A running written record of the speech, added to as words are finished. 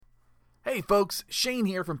Hey folks, Shane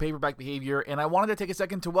here from Paperback Behavior, and I wanted to take a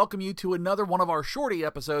second to welcome you to another one of our shorty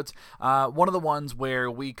episodes, one of the ones where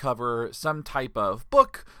we cover some type of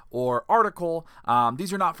book or article.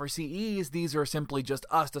 These are not for CEs, these are simply just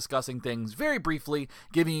us discussing things very briefly,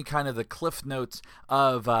 giving you kind of the cliff notes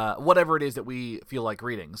of whatever it is that we feel like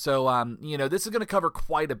reading. So, this is going to cover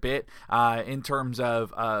quite a bit in terms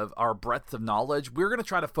of our breadth of knowledge. We're going to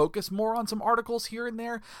try to focus more on some articles here and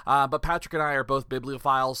there, but Patrick and I are both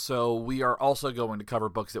bibliophiles, so we are also going to cover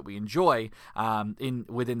books that we enjoy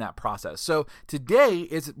within that process. So today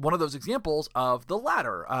is one of those examples of the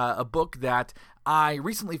latter, a book that I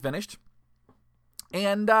recently finished,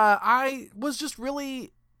 and I was just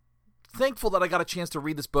really thankful that I got a chance to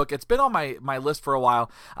read this book. It's been on my list for a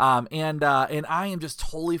while, and I am just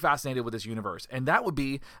totally fascinated with this universe, and that would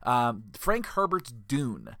be Frank Herbert's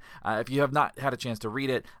Dune. If you have not had a chance to read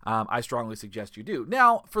it, I strongly suggest you do.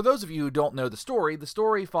 Now, for those of you who don't know the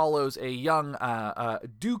story follows a young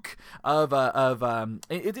Duke of Let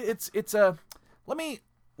me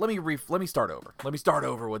start over. Let me start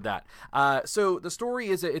over with that. So the story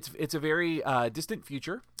is it's a very distant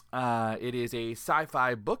future. It is a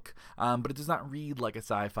sci-fi book, but it does not read like a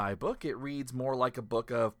sci-fi book. It reads more like a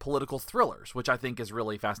book of political thrillers, which I think is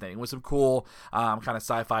really fascinating, with some cool kind of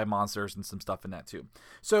sci-fi monsters and some stuff in that too.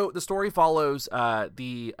 So the story follows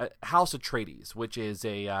the House Atreides, which is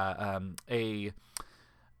a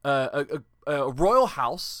royal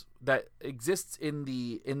house that exists in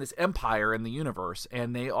this empire in the universe,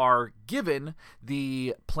 and they are given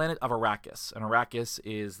the planet of Arrakis. And Arrakis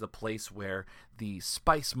is the place where the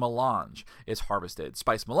spice melange is harvested.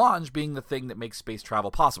 Spice melange being the thing that makes space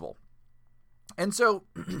travel possible. And so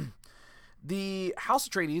the House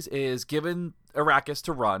Atreides is given Arrakis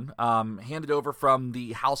to run, handed over from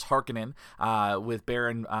the House Harkonnen, with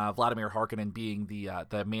Baron Vladimir Harkonnen being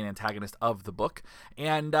the main antagonist of the book,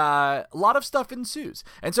 and a lot of stuff ensues.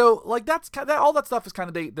 And so, like, all that stuff is kind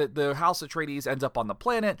of the House Atreides ends up on the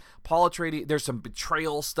planet. Paul Atreides, there's some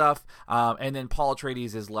betrayal stuff, and then Paul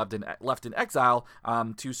Atreides is left in exile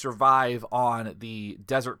to survive on the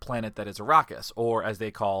desert planet that is Arrakis, or as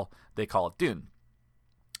they call it, Dune.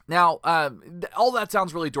 Now, all that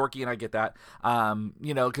sounds really dorky, and I get that,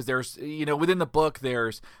 because there's, within the book,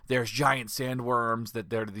 there's giant sandworms, that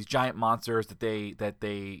they're these giant monsters that they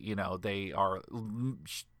are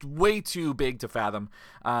way too big to fathom.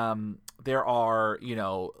 There are,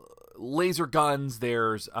 laser guns,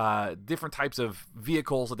 there's different types of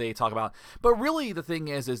vehicles that they talk about, but really the thing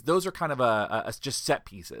is those are kind of just set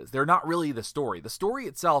pieces. They're not really the story. The story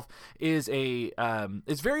itself is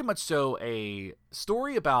is very much so a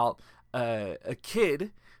story about a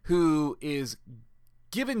kid who is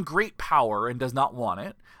given great power and does not want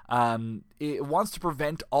it. It wants to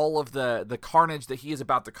prevent all of the carnage that he is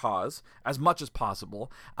about to cause as much as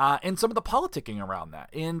possible, and some of the politicking around that.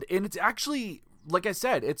 And it's actually, like I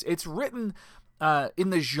said, it's written in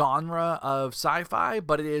the genre of sci-fi,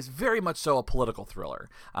 but it is very much so a political thriller.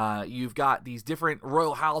 You've got these different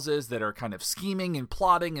royal houses that are kind of scheming and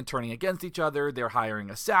plotting and turning against each other. They're hiring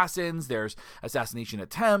assassins. There's assassination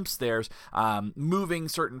attempts. There's moving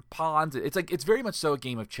certain pawns. It's very much so a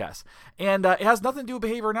game of chess, and it has nothing to do with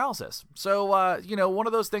behavior analysis. So one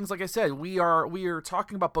of those things, like I said, we are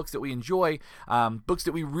talking about books that we enjoy, books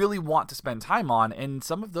that we really want to spend time on, and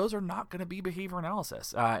some of those are not going to be behavior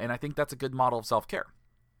analysis, and I think that's a good model of self-care.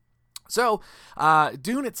 So,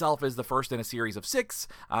 Dune itself is the first in a series of 6.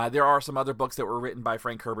 There are some other books that were written by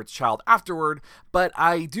Frank Herbert's child afterward, but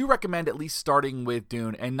I do recommend at least starting with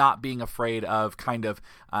Dune and not being afraid of kind of,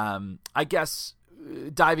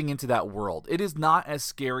 diving into that world. It is not as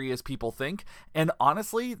scary as people think, and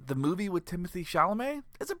honestly, the movie with Timothée Chalamet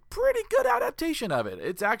is a pretty good adaptation of it.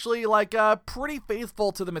 It's actually pretty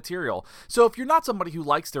faithful to the material. So if you're not somebody who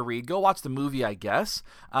likes to read, go watch the movie, I guess.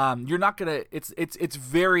 You're not gonna. It's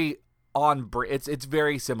very on. It's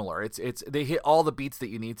very similar. They hit all the beats that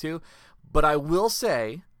you need to, but I will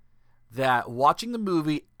say that watching the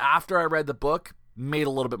movie after I read the book made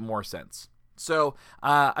a little bit more sense. So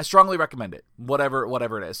I strongly recommend it,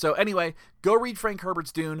 whatever it is. So anyway, go read Frank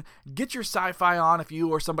Herbert's Dune. Get your sci-fi on if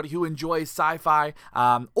you are somebody who enjoys sci-fi.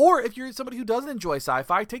 Or if you're somebody who doesn't enjoy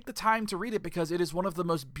sci-fi, take the time to read it, because it is one of the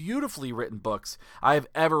most beautifully written books I have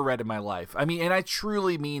ever read in my life. I mean, and I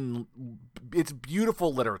truly mean it's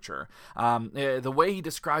beautiful literature. The way he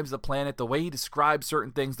describes the planet, the way he describes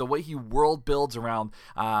certain things, the way he world builds around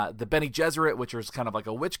the Bene Gesserit, which is kind of like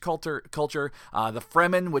a witch culture, the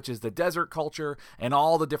Fremen, which is the desert culture, and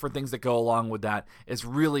all the different things that go along with that is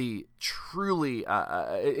really, truly,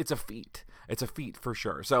 it's a feat. It's a feat for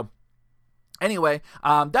sure. So Anyway,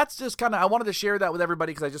 that's just kind of, I wanted to share that with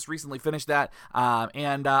everybody because I just recently finished that,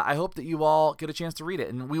 and I hope that you all get a chance to read it,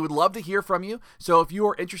 and we would love to hear from you. So if you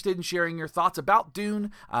are interested in sharing your thoughts about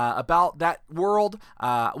Dune, about that world,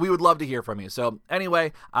 we would love to hear from you. So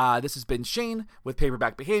anyway, this has been Shane with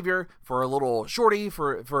Paperback Behavior for a little shorty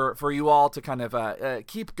for you all to kind of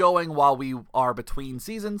keep going while we are between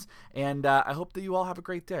seasons, and I hope that you all have a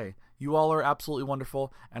great day. You all are absolutely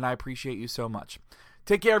wonderful, and I appreciate you so much.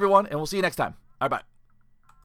 Take care, everyone, and we'll see you next time. Bye-bye.